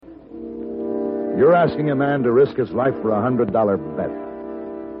You're asking a man to risk his life for a $100 bet.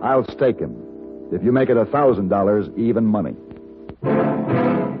 I'll stake him. If you make it $1,000, even money.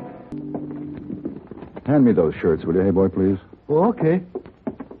 Hand me those shirts, will you, hey boy, please? Oh, okay.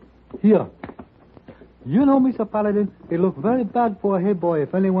 Here. You know, Mr. Paladin, it look very bad for a hey boy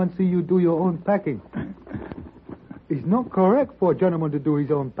if anyone see you do your own packing. It's not correct for a gentleman to do his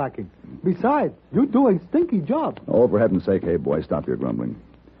own packing. Besides, you're doing stinky job. Oh, for heaven's sake, hey boy, stop your grumbling.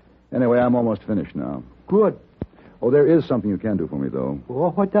 Anyway, I'm almost finished now. Good. Oh, there is something you can do for me, though.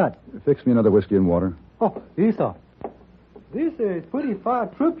 Oh, what's that? Fix me another whiskey and water. Oh, yes, sir. This is pretty far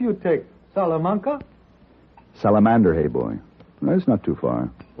trip you take, Salamanca. Salamander, hey boy. No, it's not too far.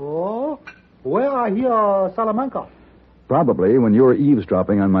 Oh, where I hear Salamanca? Probably when you were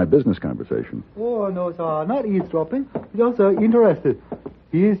eavesdropping on my business conversation. Oh, no, sir, not eavesdropping. Just interested.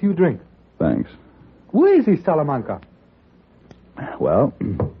 Here's you drink. Thanks. Where is this Salamanca? Well,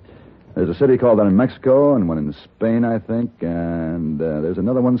 there's a city called that in Mexico, and one in Spain, I think, and there's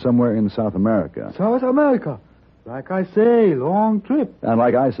another one somewhere in South America. South America? Like I say, long trip. And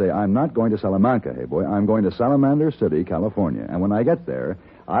like I say, I'm not going to Salamanca, hey boy. I'm going to Salamander City, California. And when I get there,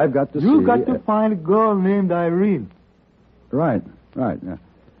 I've got to You got to find a girl named Irene. Right, yeah.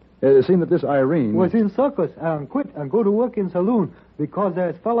 It seemed that this Irene was in circus and quit and go to work in saloon because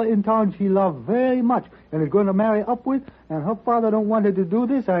there's a fella in town she loved very much and is going to marry up with, and her father don't want her to do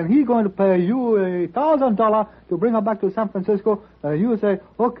this, and he's going to pay you $1,000 to bring her back to San Francisco, and you say,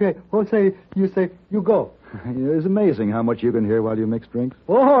 okay, you say, you go. It's amazing how much you can hear while you mix drinks.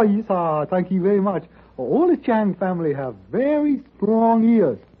 Oh, yes, sir. Thank you very much. All the Chang family have very strong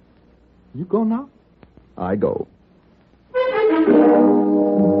ears. You go now? I go.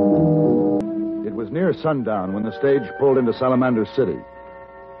 It was near sundown when the stage pulled into Salamander City.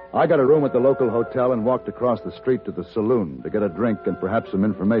 I got a room at the local hotel and walked across the street to the saloon to get a drink and perhaps some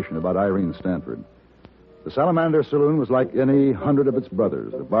information about Irene Stanford. The Salamander Saloon was like any 100 of its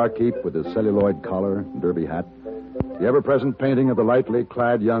brothers. The barkeep with his celluloid collar and derby hat. The ever-present painting of the lightly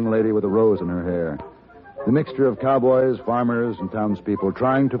clad young lady with a rose in her hair. The mixture of cowboys, farmers, and townspeople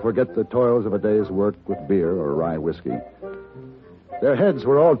trying to forget the toils of a day's work with beer or rye whiskey. Their heads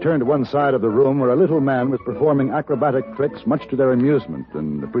were all turned to one side of the room where a little man was performing acrobatic tricks much to their amusement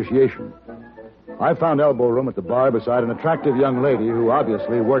and appreciation. I found elbow room at the bar beside an attractive young lady who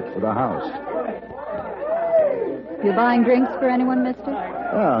obviously worked for the house. You buying drinks for anyone, mister?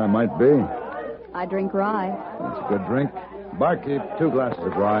 Yeah, it might be. I drink rye. That's a good drink. Barkeep, 2 glasses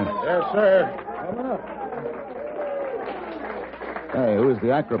of rye. Yes, sir. Coming up. Hey, who's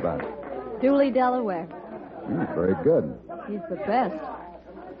the acrobat? Dooley Delaware. Very good. He's the best.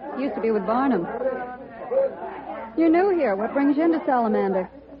 Used to be with Barnum. You're new here. What brings you into Salamander?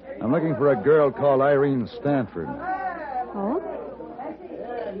 I'm looking for a girl called Irene Stanford. Oh?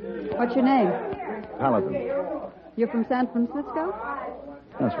 What's your name? Paladin. You're from San Francisco?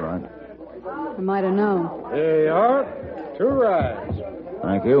 That's right. I might have known. There you are. 2 ryes.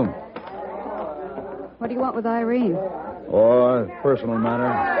 Thank you. What do you want with Irene? Oh, personal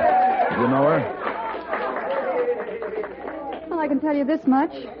matter. Do you know her? Well, I can tell you this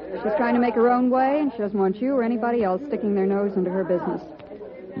much. She's trying to make her own way, and she doesn't want you or anybody else sticking their nose into her business.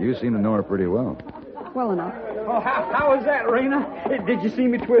 You seem to know her pretty well. Well enough. Oh, how was that, Rena? Did you see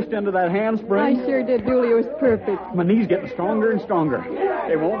me twist into that handspring? I sure did, Dooley. It was perfect. My knee's getting stronger and stronger.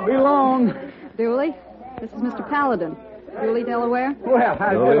 It won't be long. Dooley, this is Mr. Paladin. Dooley Delaware. Well,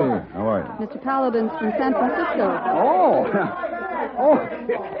 how do you do? How are you? Mr. Paladin's from San Francisco. Oh,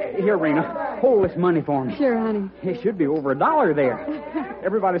 here, Rena. Hold this money for me. Sure, honey. It should be over $1 there.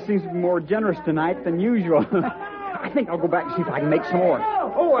 Everybody seems to be more generous tonight than usual. I think I'll go back and see if I can make some more.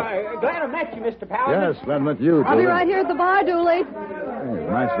 Oh, glad I met you, Mr. Paladin. Yes, glad I met you, I'll be Dooley. right here at the bar, Dooley. Hey,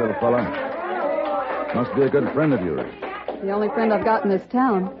 nice little fella. Must be a good friend of yours. The only friend I've got in this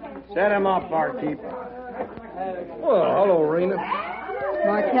town. Set him up, barkeep. Well, hello, Rena.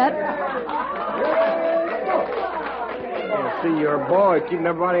 Marquette. I see your boy keeping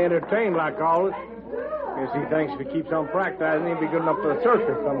everybody entertained like always. Guess he thinks if he keeps on practicing, he'll be good enough for the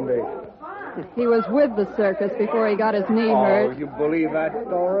circus someday. He was with the circus before he got his knee hurt. Oh, you believe that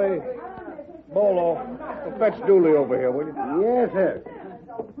story? Bolo, fetch Dooley over here, will you? Yes, sir.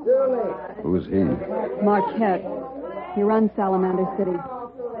 Dooley. Who's he? Marquette. He runs Salamander City.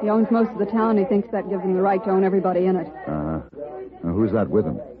 He owns most of the town. He thinks that gives him the right to own everybody in it. Uh-huh. Now, who's that with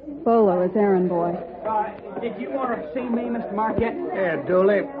him? Bolo, his errand boy. Did you want to see me, Mr. Marquette? Yeah,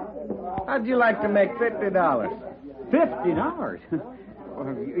 Dooley. How'd you like to make $50? $50?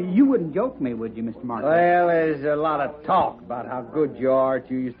 You wouldn't joke me, would you, Mr. Martin? Well, there's a lot of talk about how good you are.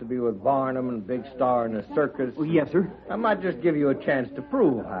 You used to be with Barnum and Big Star in the circus. Well, yes, sir. I might just give you a chance to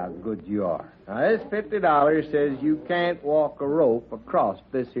prove how good you are. Now, this $50 says you can't walk a rope across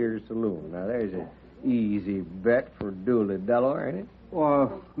this here saloon. Now, there's an easy bet for Dooley Delaware, ain't it?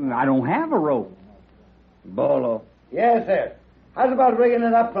 Well, I don't have a rope. Bolo, Yes, sir. How's about rigging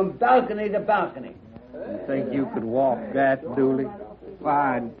it up from balcony to balcony? you think you could walk that, Dooley?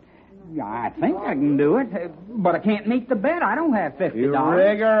 I think I can do it, but I can't meet the bet. I don't have $50. You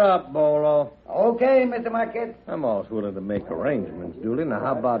rig her up, Bolo. Okay, Mr. Marquette. I'm always willing to make arrangements, Dooley. Now,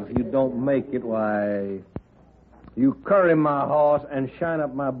 how about if you don't make it, why, you curry my horse and shine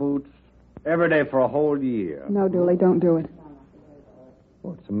up my boots every day for a whole year. No, Dooley, don't do it.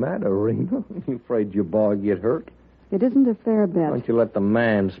 What's the matter, Rena? You afraid your boy get hurt? It isn't a fair Why bet. don't you let the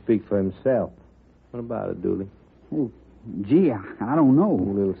man speak for himself? What about it, Dooley? Gee, I don't A know.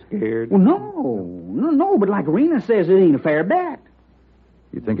 little scared? Well, no, but like Rena says, it ain't a fair bet.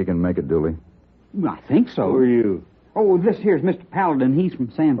 You think you can make it, Dooley? I think so. Who are you? Oh, this here's Mr. Paladin. He's from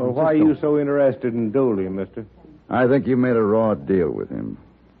San Francisco. Well, why are you so interested in Dooley, mister? I think you made a raw deal with him.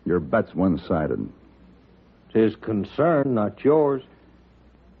 Your bet's one-sided. It's his concern, not yours.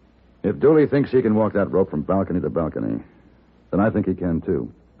 If Dooley thinks he can walk that rope from balcony to balcony, then I think he can,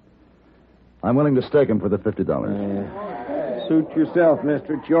 too. I'm willing to stake him for the $50. Suit yourself,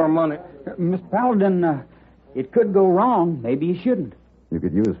 mister. It's your money. Mr. Paladin, it could go wrong. Maybe you shouldn't. You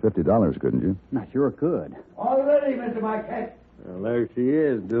could use $50, couldn't you? I sure could. All ready, Mr. Marquette. Well, there she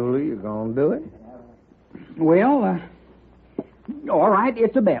is, Dooley. You gonna do it? Well, all right,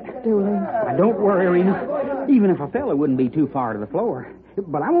 it's a bet. Dooley. Now, don't worry, Rena. Even if I fell, it wouldn't be too far to the floor.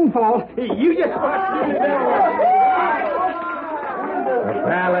 But I won't fall. You just watch me.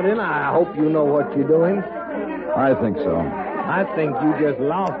 Paladin, I hope you know what you're doing. I think so. I think you just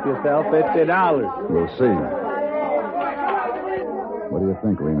lost yourself $50. We'll see. What do you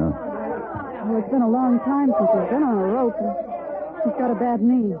think, Rena? Well, it's been a long time since he's been on a rope. And he's got a bad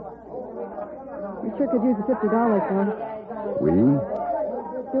knee. We sure could use the $50 for him. We?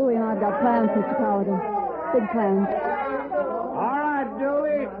 Dooley and I've got plans, Mr. Paladin. Big plans. All right,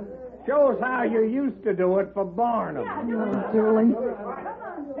 Dooley. Show us how you used to do it for Barnum. Oh, Dooley.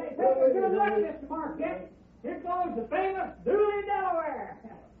 Good luck, Mr. Marquette. Here goes the famous Dooley Delaware.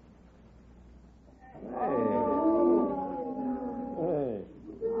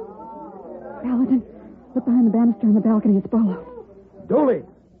 Paladin, look behind the banister on the balcony. It's Bolo. Dooley!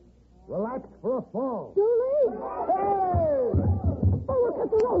 Relax for a fall. Dooley! Hey! Bolo, cut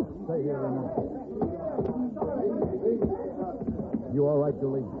the rope. Stay here, Rena. You all right,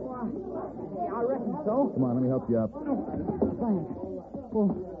 Dooley? I reckon so. Come on, let me help you up. Thanks.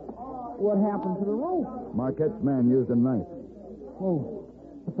 Well, what happened to the rope? Marquette's man used a knife. Oh,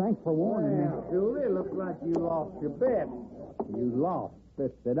 thanks for warning me. Well, Dooley, looks like you lost your bet. You lost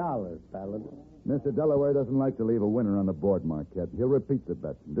 $50, Paladin. Mr. Delaware doesn't like to leave a winner on the board, Marquette. He'll repeat the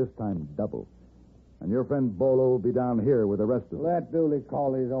bet, this time double. And your friend Bolo will be down here with the rest of us. Let Dooley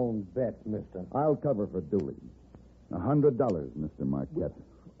call his own bets, mister. I'll cover for Dooley. $100, Mr. Marquette.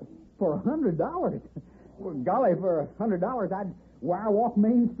 For $100? Well, golly, for $100, I'd wire walk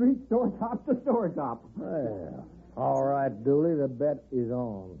Main Street, store top to store top. Well, all right, Dooley, the bet is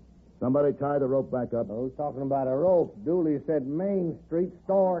on. Somebody tie the rope back up. Who's talking about a rope? Dooley said Main Street,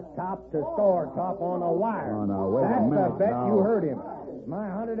 store top to store top on a wire. Oh, now, wait a That's minute. the bet. Now. You heard him. My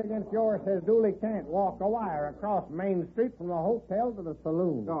 100 against yours says Dooley can't walk a wire across Main Street from the hotel to the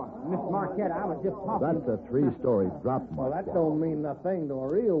saloon. Miss Marquette, I was just talking. That's a three-story drop, Well, Marquette. that don't mean nothing to a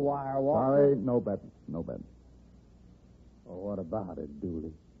real wire walker. Sorry, no bet. No bet. Well, what about it,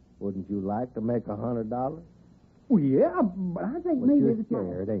 Dooley? Wouldn't you like to make $100? Well, yeah, but I think But maybe you're it's not.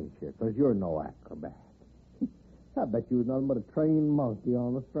 scared, ain't you? Because you're no acrobat. I bet you was nothing but a trained monkey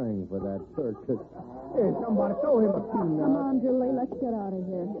on a string for that circus. Hey, somebody throw him a peanut. Come on, Dooley. Let's get out of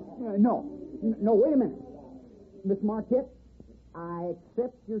here. No, wait a minute. Miss Marquette, I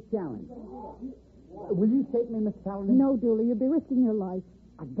accept your challenge. Will you take me, Miss Paladin? No, Dooley. You'll be risking your life.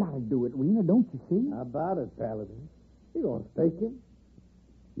 I gotta do it, Rena, don't you see? How about it, Paladin? You gonna stake him?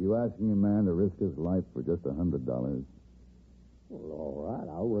 You asking a man to risk his life for just $100? Well, all right,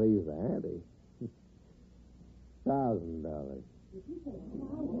 I'll raise the ante. $1,000.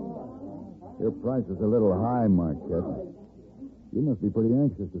 Your price is a little high, Marquette. You must be pretty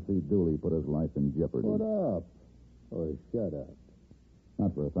anxious to see Dooley put his life in jeopardy. Put up. Or shut up.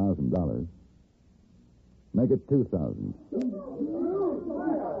 Not for $1,000. Make it $2,000.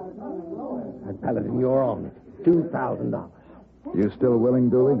 Paladin, you're on it. $2,000. You still willing,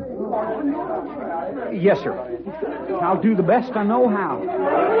 Dooley? Yes, sir. I'll do the best I know how.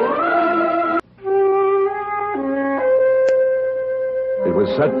 It was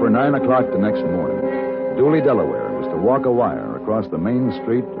set for 9 o'clock the next morning. Dooley, Delaware, was to walk a wire across the main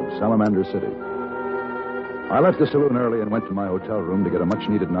street of Salamander City. I left the saloon early and went to my hotel room to get a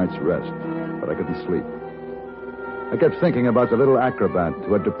much-needed night's rest, but I couldn't sleep. I kept thinking about the little acrobat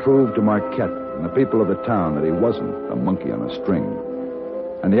who had to prove to Marquette and the people of the town that he wasn't a monkey on a string.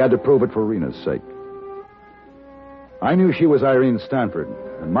 And he had to prove it for Rena's sake. I knew she was Irene Stanford,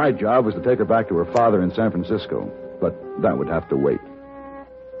 and my job was to take her back to her father in San Francisco, but that would have to wait.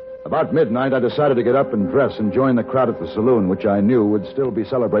 About midnight, I decided to get up and dress and join the crowd at the saloon, which I knew would still be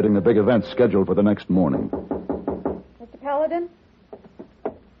celebrating the big event scheduled for the next morning. Mr. Paladin?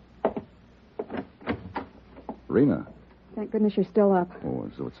 Rena. Thank goodness you're still up. Oh,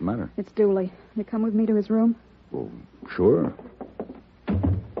 so what's the matter? It's Dooley. You come with me to his room? Oh, sure.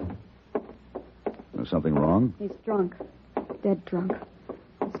 There's something wrong? He's drunk. Dead drunk.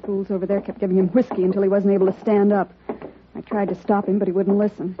 Those fools over there kept giving him whiskey until he wasn't able to stand up. I tried to stop him, but he wouldn't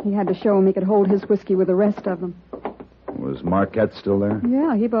listen. He had to show him he could hold his whiskey with the rest of them. Was Marquette still there?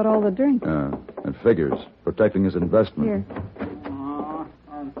 Yeah, he bought all the drink. It figures. Protecting his investment. Here.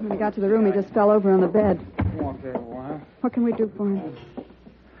 When he got to the room, he just fell over on the bed. What can we do for him?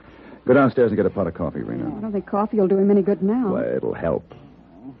 Go downstairs and get a pot of coffee, Rena. I don't think coffee will do him any good now. Well, it'll help.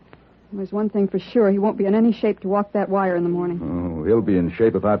 There's one thing for sure. He won't be in any shape to walk that wire in the morning. Oh, he'll be in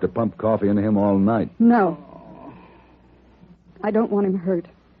shape if I have to pump coffee into him all night. No. I don't want him hurt.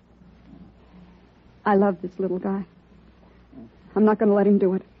 I love this little guy. I'm not going to let him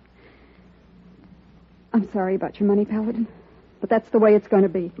do it. I'm sorry about your money, Paladin, but that's the way it's going to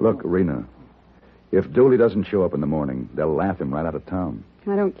be. Look, Rena, if Dooley doesn't show up in the morning, they'll laugh him right out of town.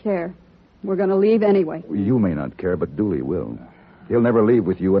 I don't care. We're going to leave anyway. You may not care, but Dooley will. He'll never leave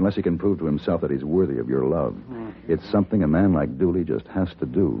with you unless he can prove to himself that he's worthy of your love. It's something a man like Dooley just has to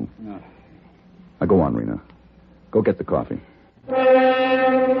do. Now, go on, Rena. Go get the coffee.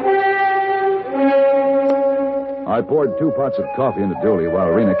 I poured 2 pots of coffee into Dooley while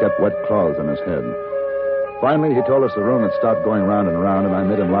Rena kept wet cloths on his head. Finally, he told us the room had stopped going round and round, and I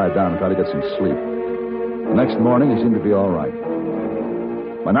made him lie down and try to get some sleep. The next morning, he seemed to be all right.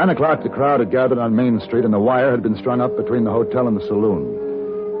 By 9 o'clock, the crowd had gathered on Main Street, and the wire had been strung up between the hotel and the saloon.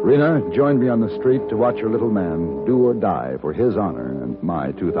 Rena joined me on the street to watch her little man do or die for his honor and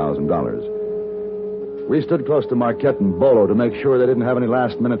my $2,000. We stood close to Marquette and Bolo to make sure they didn't have any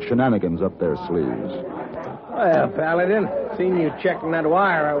last-minute shenanigans up their sleeves. Well, Paladin, seen you checking that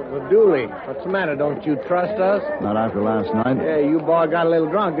wire out with Dooley. What's the matter? Don't you trust us? Not after last night. Yeah, you boy got a little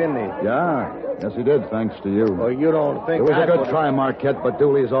drunk, didn't he? Yeah. Yes, he did, thanks to you. Well, you don't think It was a good would... try, Marquette, but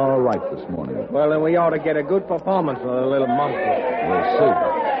Dooley's all right this morning. Well, then we ought to get a good performance with a little monkey. We'll see.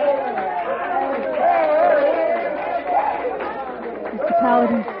 Mr.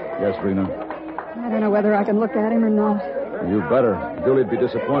 Paladin, Yes, Rena. I don't know whether I can look at him or not. You better. Dooley'd be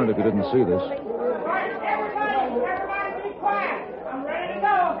disappointed if he didn't see this. Everybody be quiet. I'm ready to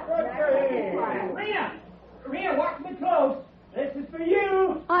go. Rena, watch me close. This is for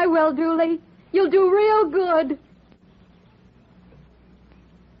you. I will, Dooley. You'll do real good.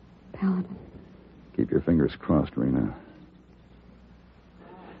 Paladin. Keep your fingers crossed, Rena.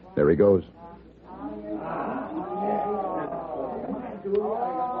 There he goes.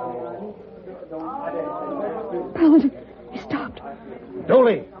 Paladin, he stopped.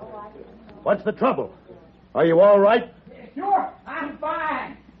 Dooley! What's the trouble? Are you all right? Sure, I'm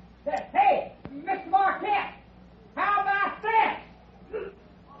fine. Hey, Mr. Marquette, how about this? Did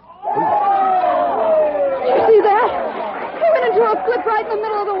you see that? He went into a flip right in the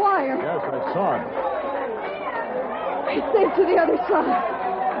middle of the wire. Yes, I saw it. He saved to the other side.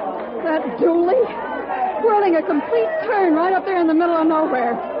 That Dooley, whirling a complete turn right up there in the middle of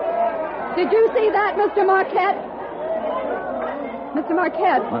nowhere. Did you see that, Mr. Marquette? Mr.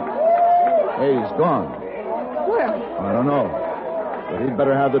 Marquette. Hey, he's gone. Where? I don't know. But he'd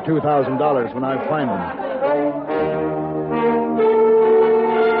better have the $2,000 when I find him.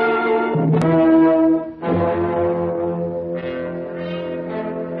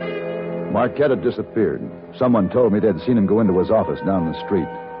 Marquette had disappeared. Someone told me they'd seen him go into his office down the street.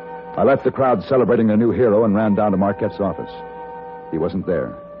 I left the crowd celebrating their new hero and ran down to Marquette's office. He wasn't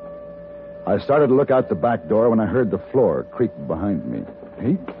there. I started to look out the back door when I heard the floor creak behind me.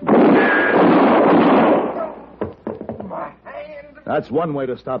 Hey? That's one way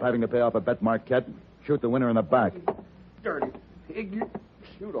to stop having to pay off a bet, Marquette. Shoot the winner in the back. Dirty pig, you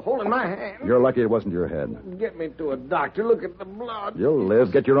shoot a hole in my hand. You're lucky it wasn't your head. Get me to a doctor. Look at the blood. You'll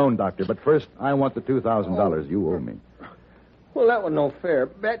live. Get your own doctor. But first, I want the $2,000 you owe me. Well, that was no fair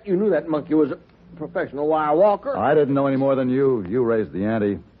bet. You knew that monkey was a professional wire walker. I didn't know any more than you. You raised the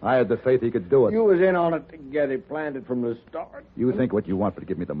ante. I had the faith he could do it. You was in on it to get it planted from the start. You think what you want, but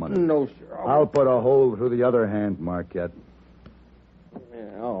give me the money. No, sir. I'll put a hole through the other hand, Marquette.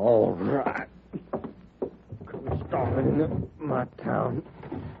 Yeah, all right. Come starting in my town,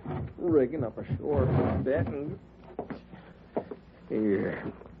 rigging up a shore bet, and here,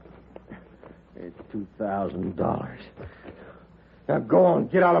 it's $2,000. Now go on,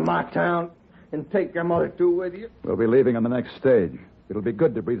 get out of my town, and take your mother too with you. We'll be leaving on the next stage. It'll be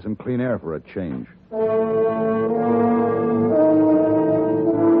good to breathe some clean air for a change.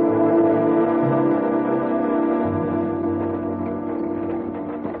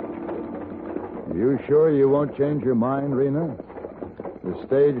 You sure you won't change your mind, Rena? The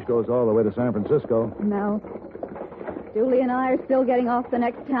stage goes all the way to San Francisco. No. Julie and I are still getting off the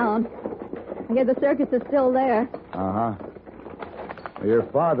next town. I hear the circus is still there. Uh-huh. Your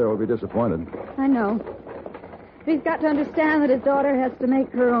father will be disappointed. I know. But he's got to understand that his daughter has to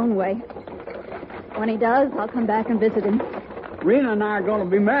make her own way. When he does, I'll come back and visit him. Rena and I are going to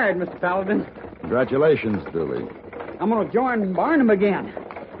be married, Mr. Paladin. Congratulations, Dooley. I'm going to join Barnum again.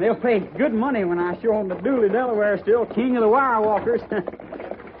 They'll pay good money when I show them that Dooley Delaware is still king of the wire walkers.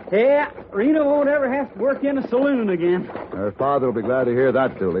 Yeah, Rena won't ever have to work in a saloon again. Her father will be glad to hear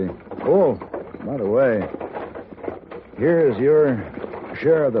that, Dooley. Oh, by the way, here's your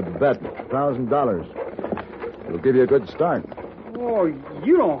share of the bet, $1,000. It'll give you a good start. Oh,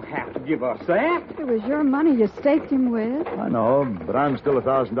 you don't have to give us that. It was your money you staked him with. I know, but I'm still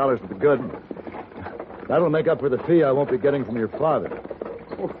 $1,000 for the good. That'll make up for the fee I won't be getting from your father.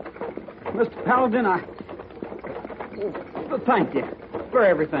 Mr. Paladin, thank you for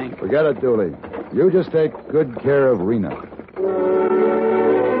everything. Forget it, Dooley. You just take good care of Rena.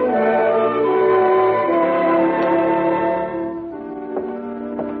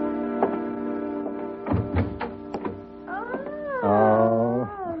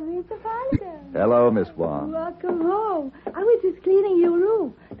 Mr. Paladin. Hello, Miss Wong. Welcome home. I was just cleaning your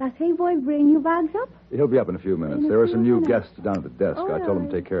room. Does Hey Boy bring you bags up? He'll be up in a few minutes. There are some new guests down at the desk. I told him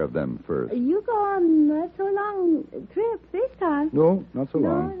to take care of them first. You go on not so long trip this time. No, not so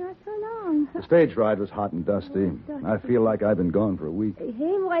long. No, not so long. The stage ride was hot and dusty. I feel like I've been gone for a week. Hey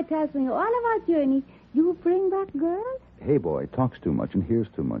Boy tells me all about journey. You bring back girls? Hey, boy, talks too much and hears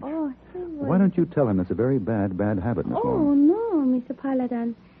too much. Oh, Hey Boy. Why don't you tell him it's a very bad habit, Miss Oh, Wong? no, Mr.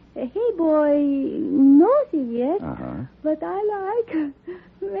 Paladin. Hey Boy knows it, yes? Uh-huh. But I like.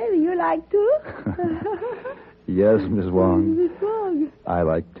 Maybe you like too? Yes, Miss Wong. Miss Wong. I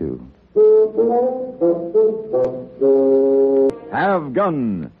like too. Have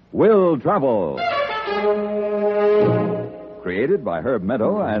Gun Will Travel. Created by Herb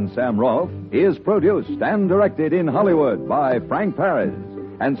Meadow and Sam Rolfe, is produced and directed in Hollywood by Frank Paris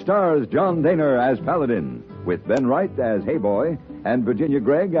and stars John Daner as Paladin, with Ben Wright as Hey Boy and Virginia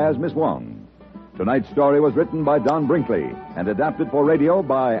Gregg as Miss Wong. Tonight's story was written by Don Brinkley and adapted for radio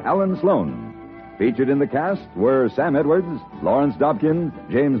by Alan Sloan. Featured in the cast were Sam Edwards, Lawrence Dobkin,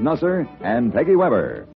 James Nusser, and Peggy Weber.